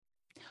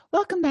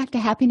Welcome back to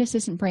Happiness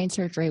Isn't Brain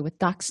Surgery with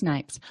Doc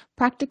Snipes,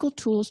 practical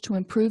tools to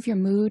improve your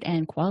mood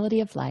and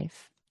quality of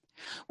life.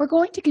 We're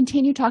going to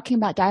continue talking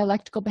about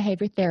dialectical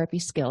behavior therapy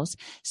skills,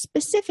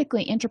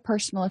 specifically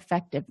interpersonal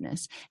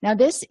effectiveness. Now,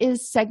 this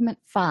is segment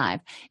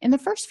 5. In the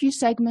first few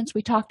segments,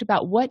 we talked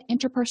about what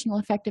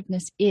interpersonal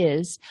effectiveness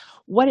is,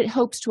 what it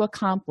hopes to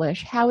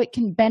accomplish, how it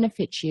can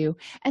benefit you,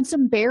 and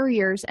some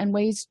barriers and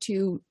ways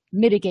to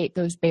mitigate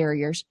those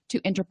barriers to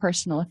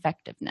interpersonal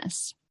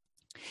effectiveness.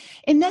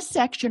 In this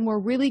section, we're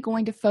really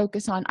going to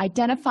focus on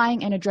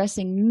identifying and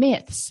addressing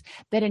myths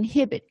that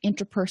inhibit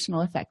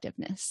interpersonal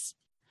effectiveness.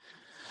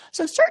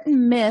 So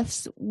certain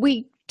myths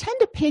we tend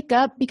to pick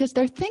up because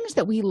they're things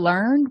that we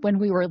learned when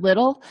we were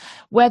little,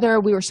 whether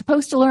we were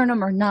supposed to learn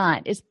them or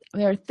not.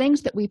 There are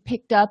things that we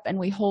picked up and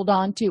we hold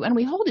on to, and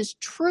we hold as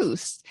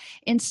truths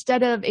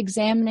instead of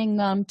examining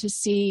them to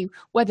see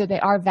whether they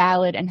are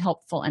valid and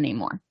helpful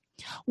anymore.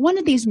 One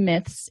of these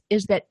myths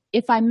is that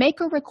if I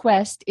make a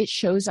request, it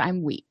shows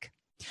I'm weak.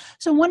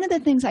 So one of the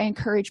things I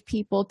encourage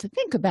people to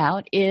think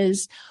about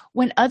is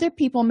when other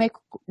people make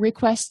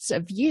requests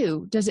of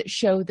you, does it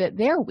show that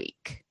they're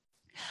weak?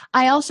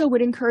 I also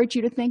would encourage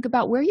you to think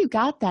about where you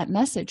got that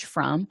message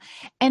from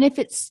and if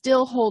it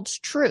still holds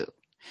true.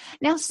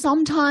 Now,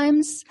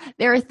 sometimes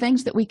there are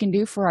things that we can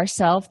do for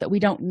ourselves that we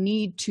don't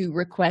need to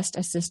request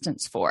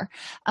assistance for.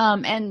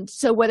 And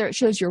so whether it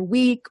shows you're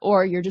weak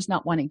or you're just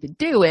not wanting to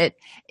do it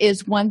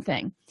is one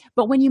thing.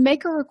 But when you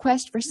make a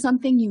request for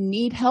something you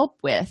need help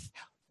with,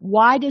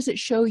 why does it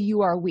show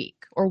you are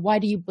weak? Or why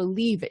do you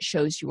believe it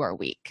shows you are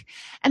weak?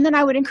 And then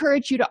I would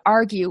encourage you to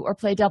argue or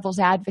play devil's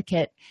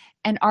advocate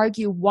and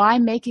argue why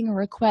making a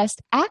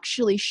request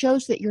actually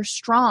shows that you're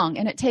strong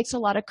and it takes a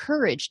lot of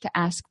courage to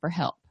ask for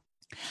help.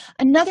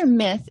 Another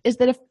myth is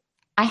that if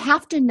I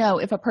have to know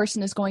if a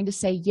person is going to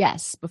say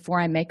yes before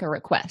I make a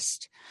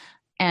request.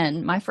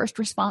 And my first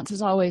response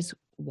is always,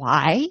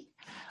 why?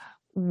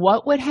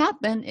 What would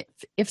happen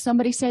if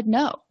somebody said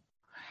no?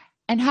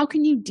 And how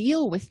can you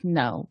deal with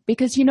no?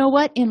 Because you know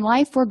what? In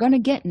life, we're going to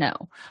get no,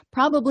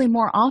 probably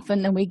more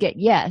often than we get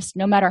yes,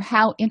 no matter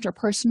how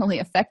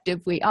interpersonally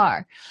effective we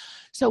are.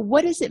 So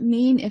what does it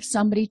mean if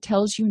somebody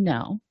tells you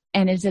no?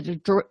 And is it a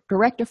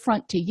direct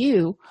affront to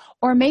you?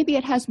 Or maybe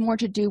it has more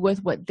to do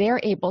with what they're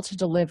able to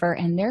deliver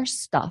and their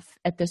stuff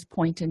at this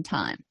point in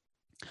time.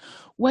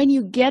 When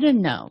you get a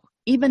no,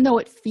 even though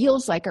it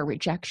feels like a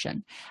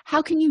rejection,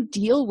 how can you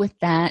deal with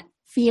that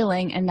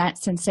feeling and that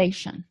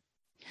sensation?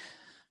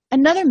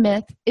 Another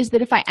myth is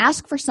that if I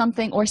ask for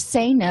something or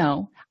say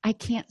no, I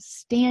can't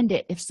stand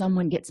it if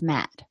someone gets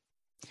mad.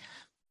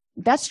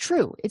 That's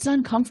true. It's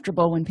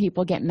uncomfortable when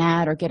people get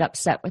mad or get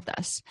upset with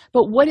us.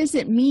 But what does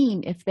it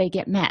mean if they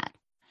get mad?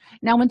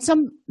 Now, when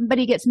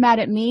somebody gets mad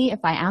at me, if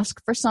I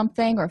ask for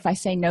something or if I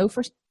say no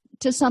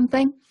to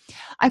something,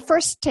 I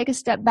first take a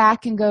step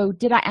back and go,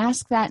 did I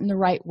ask that in the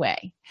right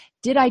way?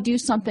 Did I do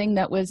something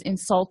that was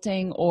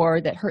insulting or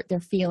that hurt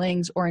their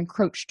feelings or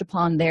encroached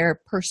upon their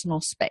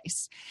personal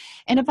space?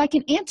 And if I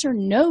can answer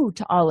no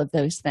to all of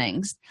those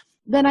things,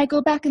 then I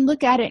go back and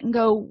look at it and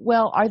go,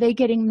 well, are they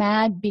getting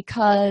mad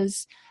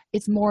because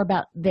it's more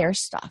about their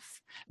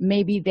stuff?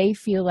 Maybe they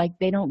feel like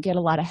they don't get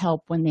a lot of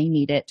help when they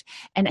need it,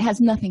 and it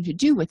has nothing to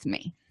do with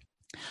me.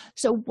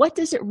 So what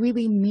does it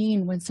really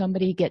mean when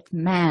somebody gets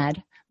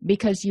mad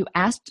because you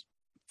asked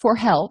for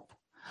help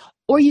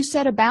or you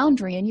set a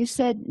boundary and you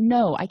said,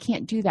 no, I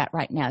can't do that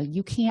right now.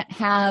 You can't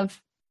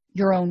have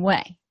your own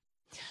way.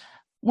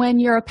 When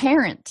you're a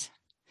parent,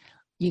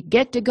 you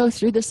get to go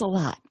through this a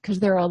lot because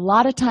there are a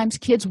lot of times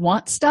kids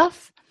want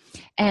stuff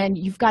and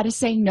you've got to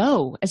say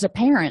no as a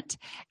parent,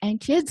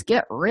 and kids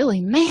get really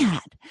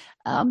mad.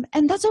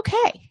 And that's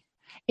okay.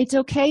 It's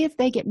okay if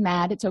they get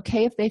mad. It's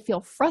okay if they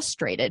feel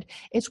frustrated.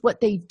 It's what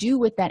they do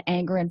with that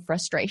anger and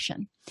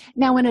frustration.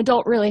 Now, in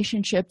adult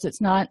relationships, it's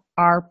not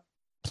our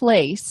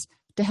place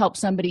to help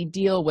somebody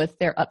deal with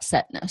their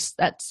upsetness.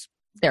 That's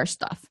their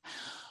stuff.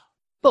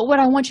 But what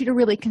I want you to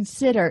really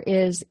consider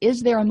is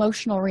their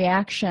emotional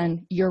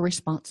reaction your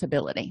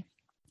responsibility?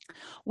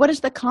 What is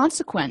the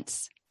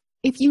consequence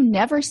if you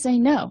never say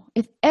no?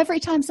 If every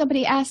time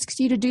somebody asks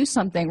you to do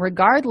something,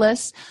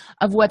 regardless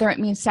of whether it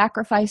means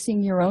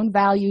sacrificing your own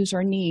values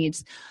or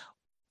needs,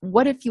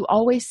 what if you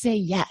always say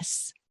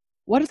yes?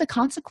 What are the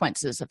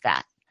consequences of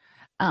that?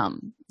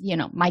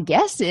 My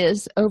guess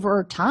is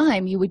over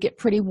time you would get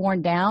pretty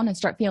worn down and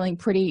start feeling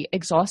pretty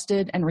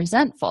exhausted and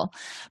resentful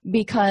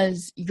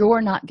because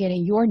you're not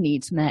getting your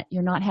needs met.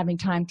 You're not having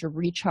time to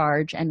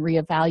recharge and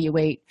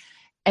reevaluate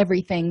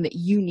everything that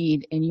you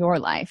need in your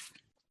life.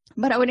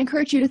 But I would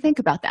encourage you to think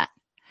about that.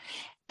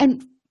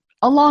 And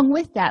along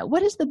with that,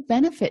 what is the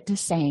benefit to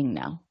saying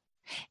no?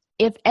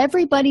 If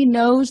everybody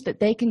knows that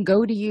they can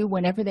go to you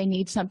whenever they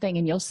need something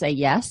and you'll say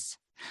yes,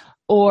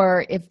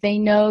 or if they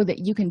know that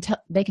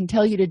they can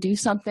tell you to do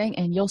something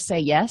and you'll say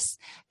yes,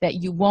 that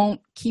you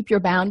won't keep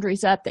your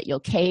boundaries up, that you'll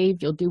cave,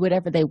 you'll do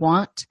whatever they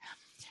want,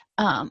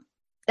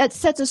 that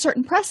sets a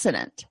certain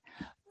precedent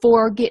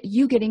for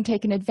you getting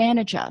taken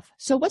advantage of.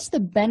 So what's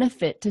the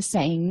benefit to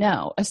saying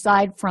no,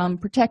 aside from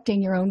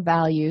protecting your own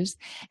values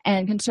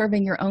and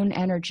conserving your own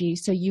energy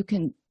so you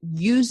can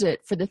use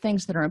it for the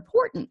things that are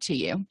important to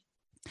you,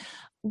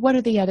 what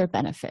are the other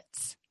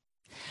benefits?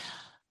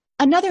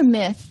 Another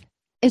myth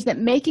is that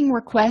making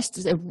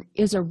requests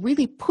is a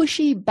really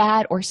pushy,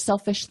 bad, or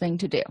selfish thing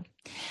to do.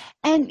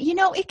 And,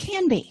 it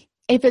can be.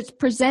 If it's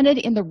presented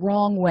in the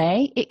wrong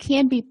way, it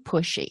can be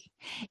pushy.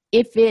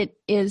 If it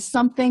is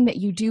something that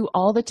you do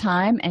all the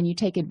time and you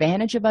take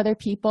advantage of other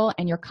people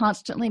and you're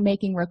constantly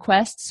making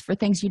requests for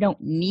things you don't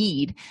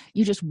need,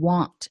 you just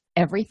want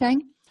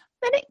everything,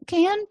 then it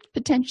can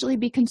potentially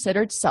be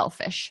considered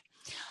selfish.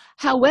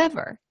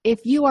 However,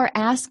 if you are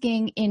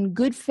asking in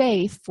good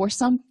faith for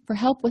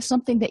help with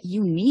something that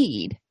you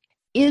need,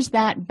 is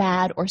that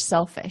bad or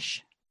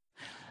selfish?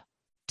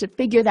 To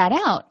figure that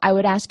out, I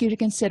would ask you to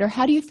consider,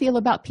 how do you feel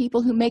about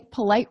people who make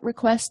polite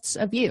requests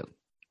of you?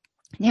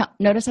 Now,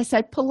 notice I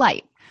said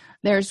polite.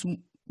 There's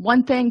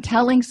one thing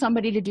telling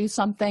somebody to do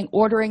something,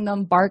 ordering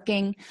them,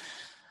 barking.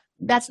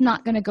 That's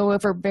not going to go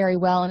over very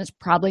well, and it's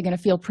probably going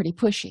to feel pretty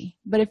pushy.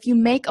 But if you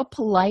make a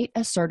polite,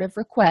 assertive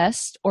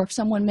request, or if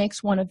someone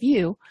makes one of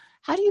you,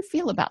 how do you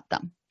feel about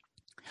them?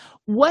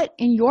 What,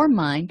 in your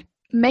mind,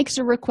 makes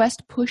a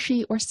request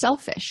pushy or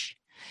selfish?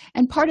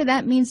 And part of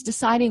that means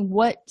deciding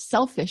what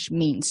selfish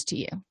means to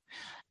you.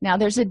 Now,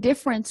 there's a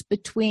difference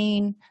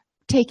between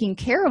taking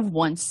care of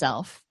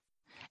oneself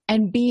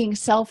and being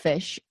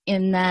selfish,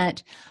 in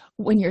that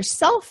when you're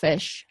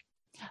selfish,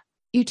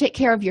 you take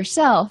care of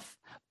yourself,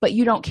 but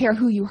you don't care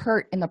who you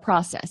hurt in the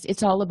process.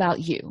 It's all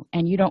about you,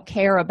 and you don't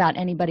care about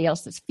anybody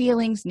else's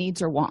feelings,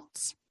 needs, or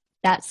wants.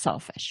 That's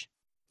selfish.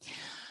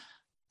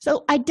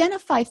 So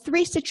identify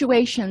 3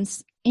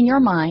 situations in your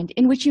mind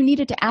in which you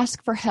needed to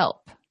ask for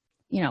help,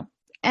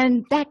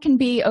 and that can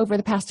be over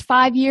the past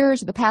 5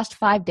 years or the past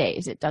 5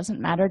 days. It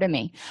doesn't matter to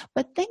me.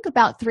 But think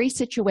about 3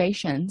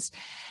 situations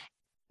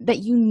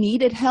that you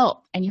needed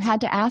help and you had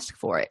to ask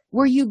for it.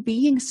 Were you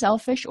being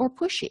selfish or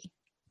pushy?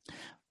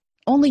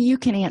 Only you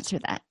can answer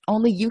that.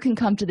 Only you can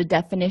come to the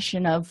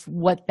definition of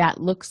what that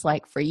looks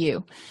like for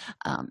you.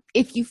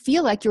 If you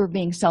feel like you're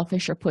being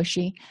selfish or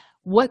pushy,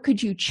 what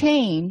could you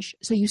change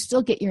so you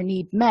still get your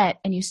need met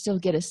and you still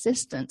get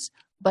assistance,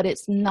 but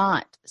it's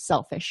not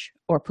selfish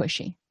or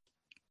pushy?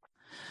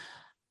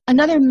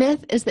 Another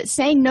myth is that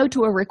saying no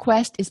to a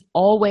request is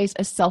always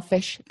a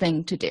selfish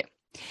thing to do.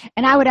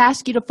 And I would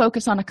ask you to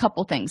focus on a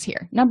couple things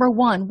here. Number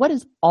 1, what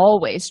is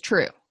always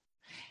true?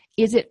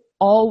 Is it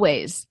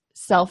always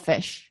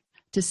selfish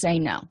to say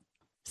no?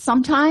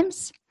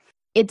 Sometimes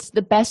it's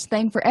the best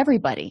thing for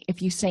everybody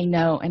if you say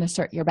no and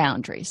assert your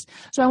boundaries.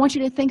 So I want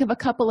you to think of a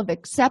couple of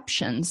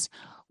exceptions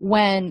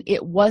when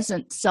it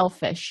wasn't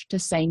selfish to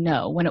say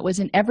no, when it was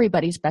in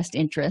everybody's best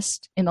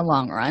interest in the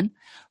long run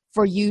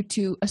for you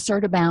to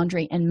assert a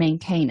boundary and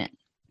maintain it.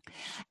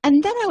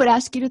 And then I would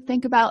ask you to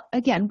think about,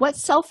 again, what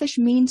selfish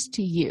means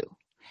to you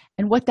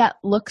and what that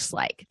looks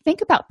like.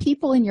 Think about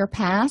people in your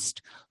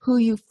past who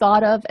you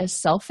thought of as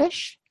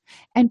selfish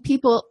and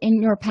people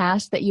in your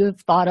past that you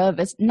have thought of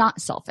as not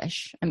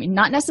selfish. I mean,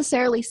 not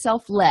necessarily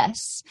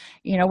selfless.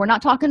 We're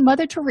not talking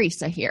Mother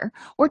Teresa here.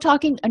 We're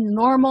talking a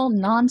normal,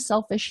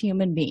 non-selfish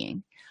human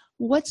being.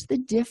 What's the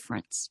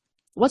difference?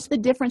 What's the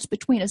difference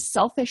between a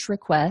selfish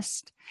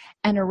request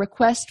and a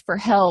request for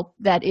help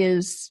that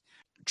is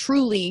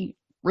truly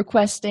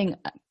requesting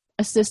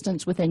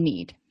assistance with a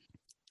need?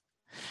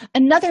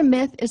 Another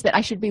myth is that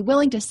I should be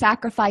willing to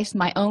sacrifice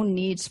my own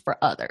needs for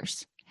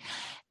others.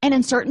 And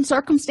in certain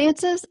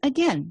circumstances,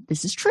 again,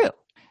 this is true.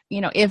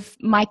 If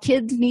my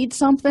kids need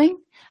something,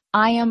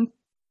 I am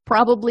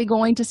probably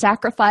going to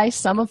sacrifice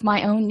some of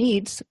my own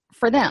needs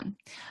for them.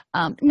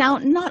 Now,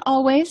 not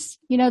always.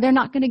 They're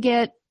not going to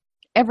get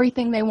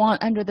everything they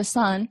want under the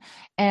sun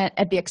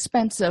at the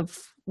expense of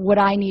what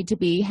I need to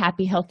be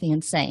happy, healthy,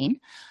 and sane.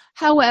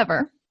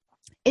 However,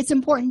 it's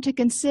important to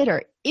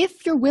consider,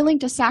 if you're willing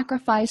to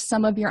sacrifice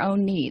some of your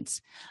own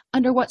needs,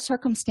 under what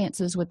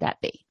circumstances would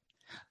that be?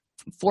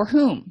 For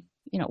whom?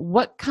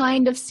 What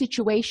kind of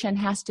situation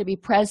has to be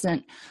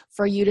present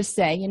for you to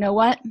say, you know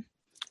what?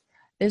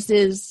 This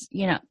is,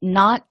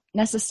 not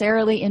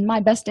necessarily in my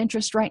best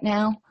interest right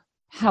now.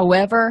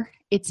 However,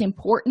 it's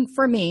important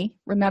for me.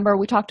 Remember,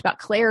 we talked about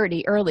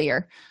clarity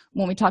earlier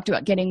when we talked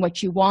about getting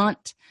what you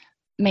want,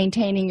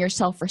 maintaining your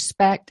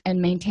self-respect,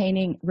 and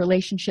maintaining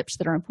relationships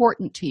that are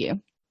important to you.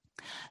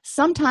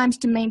 Sometimes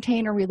to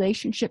maintain a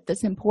relationship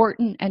that's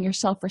important and your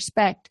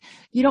self-respect,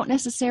 you don't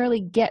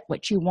necessarily get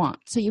what you want.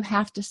 So you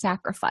have to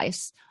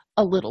sacrifice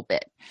a little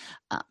bit.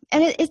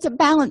 And it's a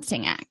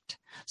balancing act.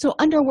 So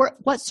under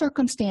what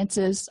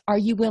circumstances are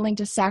you willing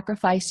to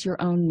sacrifice your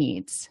own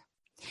needs?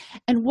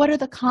 And what are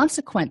the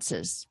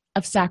consequences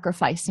of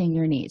sacrificing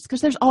your needs? Because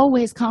there's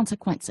always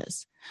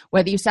consequences.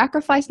 Whether you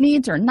sacrifice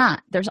needs or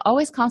not, there's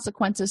always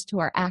consequences to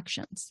our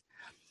actions.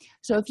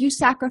 So if you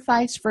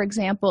sacrifice, for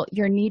example,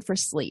 your need for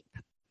sleep,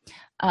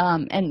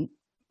 and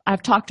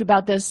I've talked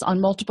about this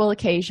on multiple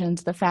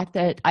occasions, the fact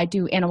that I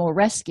do animal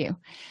rescue,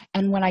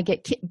 and when I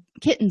get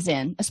kittens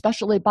in,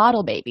 especially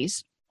bottle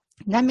babies,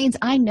 that means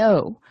I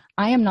know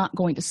I am not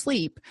going to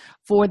sleep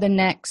for the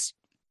next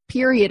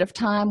period of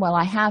time while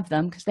I have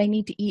them, because they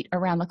need to eat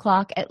around the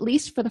clock, at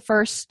least for the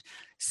first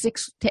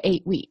 6 to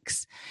 8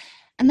 weeks.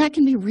 And that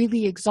can be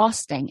really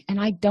exhausting, and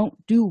I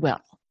don't do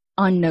well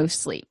on no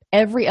sleep.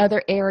 Every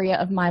other area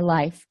of my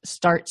life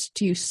starts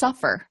to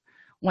suffer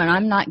when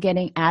I'm not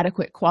getting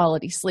adequate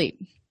quality sleep.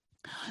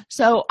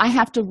 So I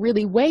have to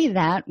really weigh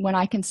that when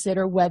I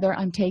consider whether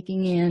I'm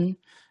taking in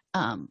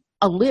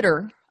a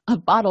litter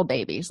of bottle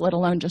babies, let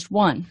alone just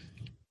one.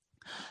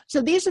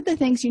 So these are the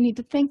things you need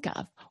to think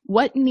of.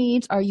 What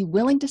needs are you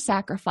willing to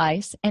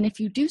sacrifice? And if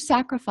you do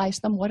sacrifice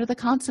them, what are the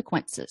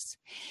consequences?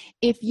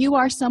 If you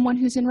are someone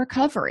who's in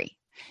recovery,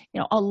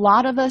 a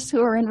lot of us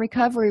who are in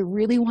recovery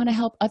really want to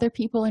help other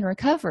people in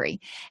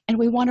recovery, and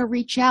we want to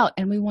reach out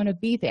and we want to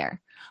be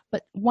there.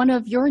 But one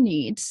of your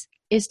needs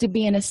is to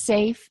be in a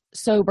safe,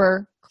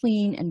 sober,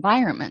 clean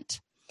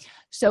environment.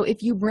 So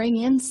if you bring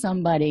in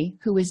somebody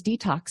who is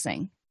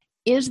detoxing,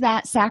 is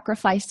that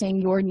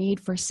sacrificing your need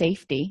for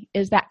safety?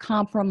 Is that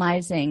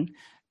compromising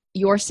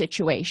your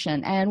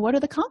situation? And what are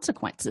the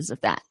consequences of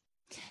that?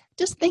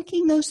 Just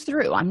thinking those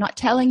through. I'm not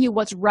telling you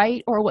what's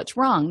right or what's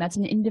wrong. That's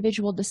an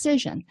individual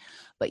decision.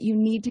 But you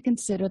need to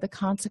consider the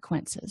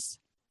consequences.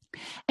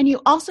 And you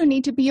also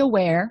need to be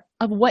aware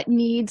of what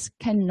needs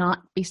cannot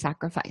be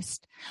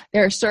sacrificed.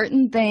 There are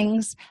certain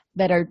things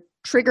that are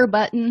trigger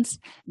buttons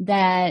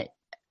that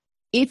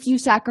if you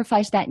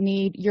sacrifice that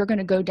need, you're going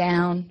to go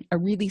down a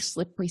really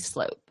slippery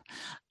slope.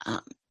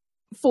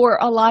 For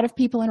a lot of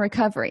people in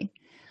recovery,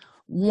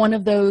 one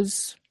of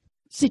those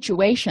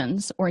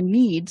situations or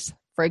needs,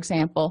 for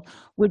example,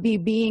 would be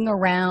being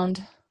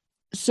around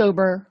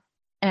sober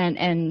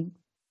and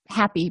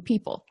happy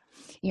people.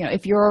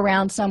 If you're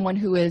around someone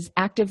who is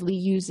actively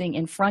using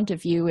in front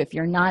of you, if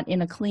you're not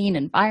in a clean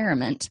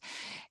environment,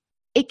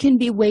 it can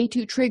be way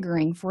too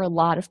triggering for a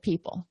lot of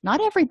people. Not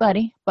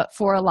everybody, but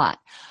for a lot.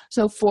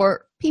 So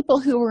for people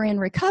who are in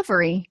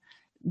recovery,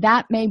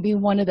 that may be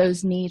one of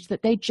those needs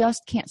that they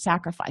just can't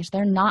sacrifice.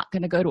 They're not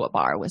going to go to a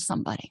bar with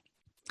somebody.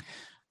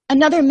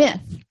 Another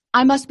myth: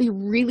 I must be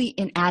really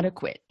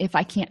inadequate if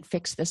I can't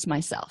fix this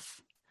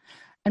myself.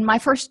 And my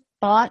first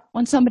thought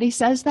when somebody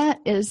says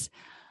that is,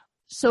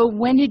 so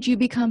when did you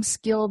become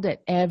skilled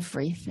at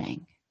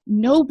everything?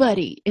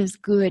 Nobody is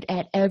good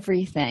at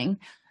everything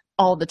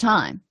all the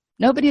time.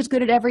 Nobody is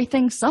good at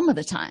everything some of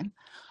the time.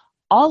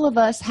 All of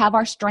us have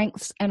our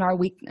strengths and our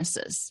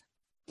weaknesses.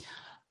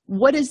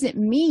 What does it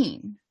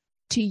mean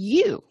to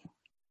you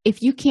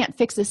if you can't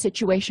fix a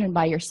situation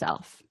by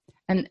yourself?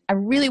 And I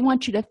really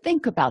want you to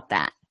think about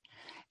that.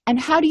 And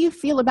how do you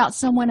feel about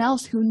someone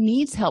else who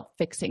needs help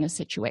fixing a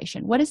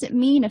situation? What does it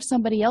mean if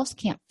somebody else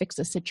can't fix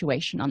a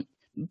situation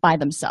by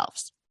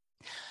themselves?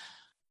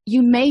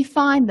 You may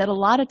find that a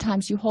lot of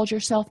times you hold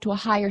yourself to a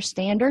higher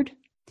standard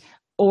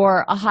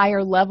or a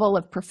higher level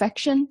of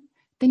perfection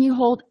than you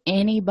hold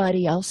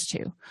anybody else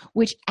to,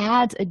 which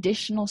adds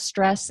additional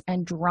stress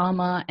and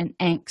drama and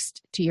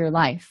angst to your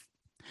life.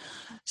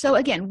 So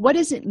again, what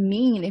does it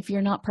mean if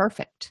you're not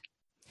perfect?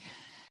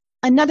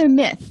 Another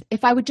myth: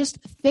 if I would just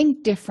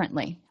think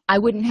differently, I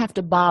wouldn't have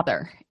to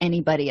bother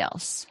anybody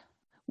else.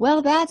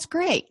 Well, that's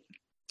great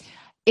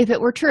if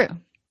it were true.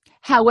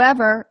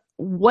 However,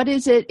 what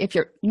is it if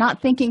you're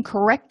not thinking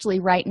correctly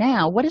right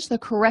now? What is the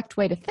correct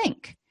way to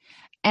think?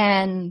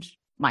 And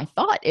my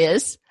thought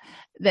is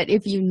that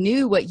if you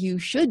knew what you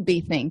should be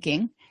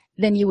thinking,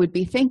 then you would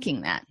be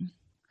thinking that.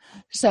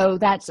 So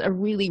that's a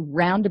really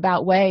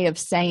roundabout way of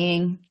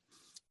saying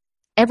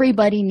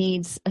everybody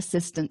needs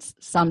assistance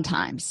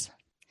sometimes.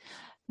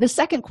 The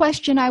second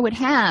question I would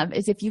have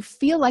is, if you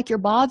feel like you're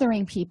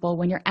bothering people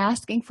when you're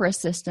asking for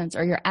assistance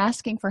or you're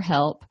asking for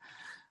help,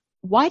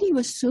 why do you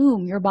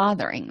assume you're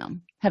bothering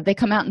them? Have they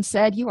come out and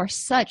said, you are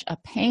such a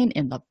pain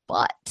in the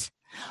butt?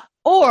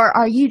 Or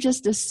are you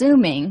just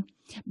assuming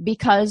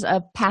because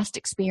of past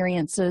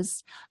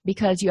experiences,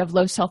 because you have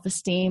low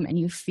self-esteem and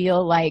you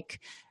feel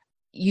like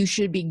you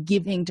should be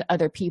giving to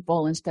other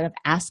people instead of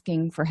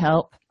asking for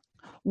help?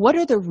 What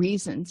are the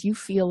reasons you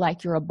feel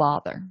like you're a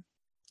bother?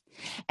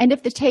 And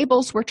if the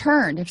tables were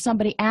turned, if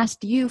somebody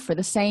asked you for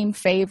the same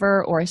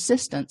favor or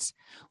assistance,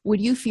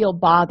 would you feel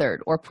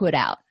bothered or put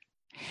out?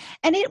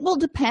 And it will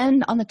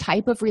depend on the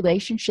type of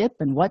relationship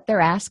and what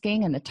they're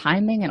asking and the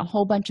timing and a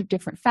whole bunch of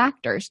different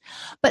factors.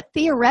 But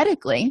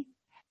theoretically,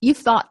 you've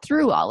thought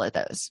through all of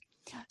those.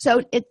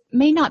 So it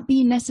may not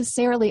be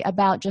necessarily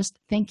about just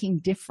thinking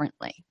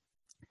differently.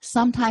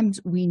 Sometimes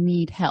we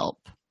need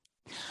help.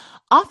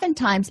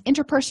 Oftentimes,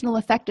 interpersonal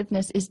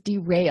effectiveness is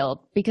derailed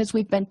because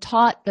we've been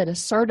taught that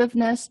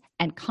assertiveness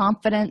and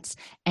confidence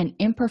and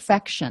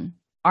imperfection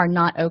are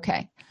not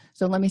okay.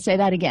 So let me say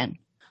that again.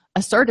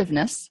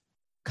 Assertiveness,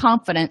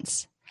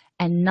 confidence,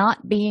 and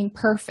not being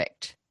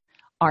perfect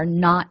are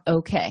not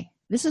okay.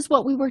 This is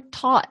what we were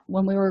taught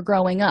when we were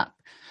growing up.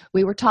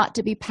 We were taught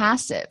to be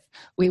passive.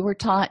 We were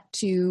taught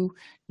to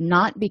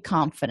not be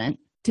confident,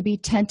 to be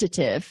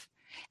tentative.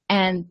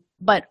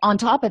 But on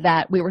top of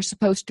that, we were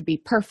supposed to be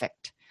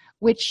perfect,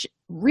 which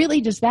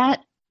really, does that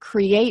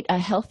create a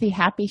healthy,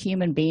 happy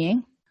human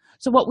being?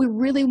 So what we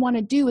really want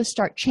to do is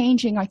start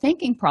changing our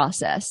thinking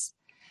process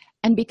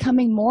and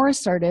becoming more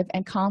assertive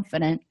and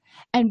confident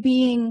and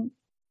being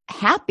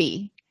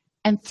happy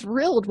and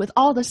thrilled with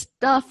all the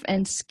stuff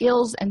and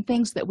skills and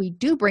things that we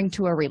do bring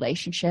to a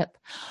relationship,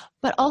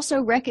 but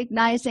also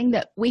recognizing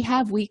that we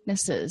have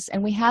weaknesses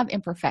and we have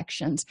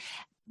imperfections,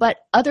 but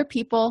other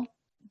people,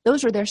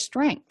 those are their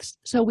strengths.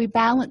 So we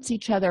balance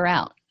each other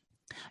out.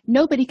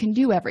 Nobody can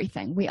do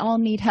everything. We all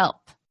need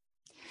help.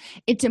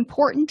 It's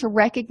important to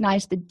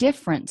recognize the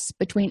difference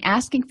between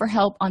asking for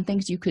help on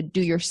things you could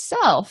do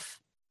yourself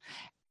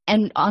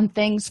and on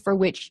things for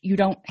which you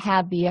don't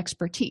have the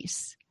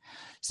expertise.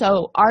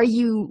 So are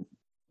you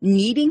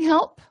needing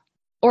help,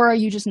 or are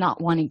you just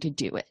not wanting to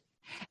do it?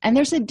 And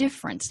there's a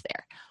difference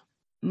there.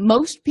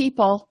 Most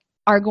people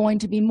are going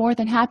to be more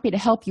than happy to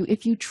help you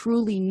if you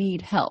truly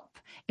need help.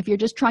 If you're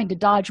just trying to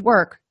dodge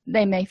work,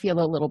 they may feel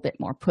a little bit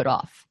more put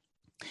off.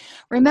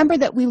 Remember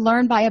that we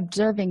learn by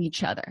observing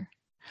each other.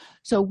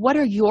 So what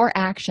are your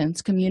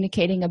actions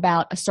communicating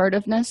about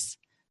assertiveness,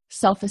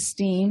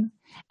 self-esteem,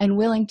 and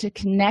willing to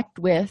connect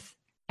with,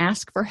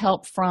 ask for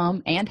help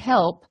from, and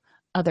help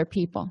other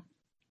people?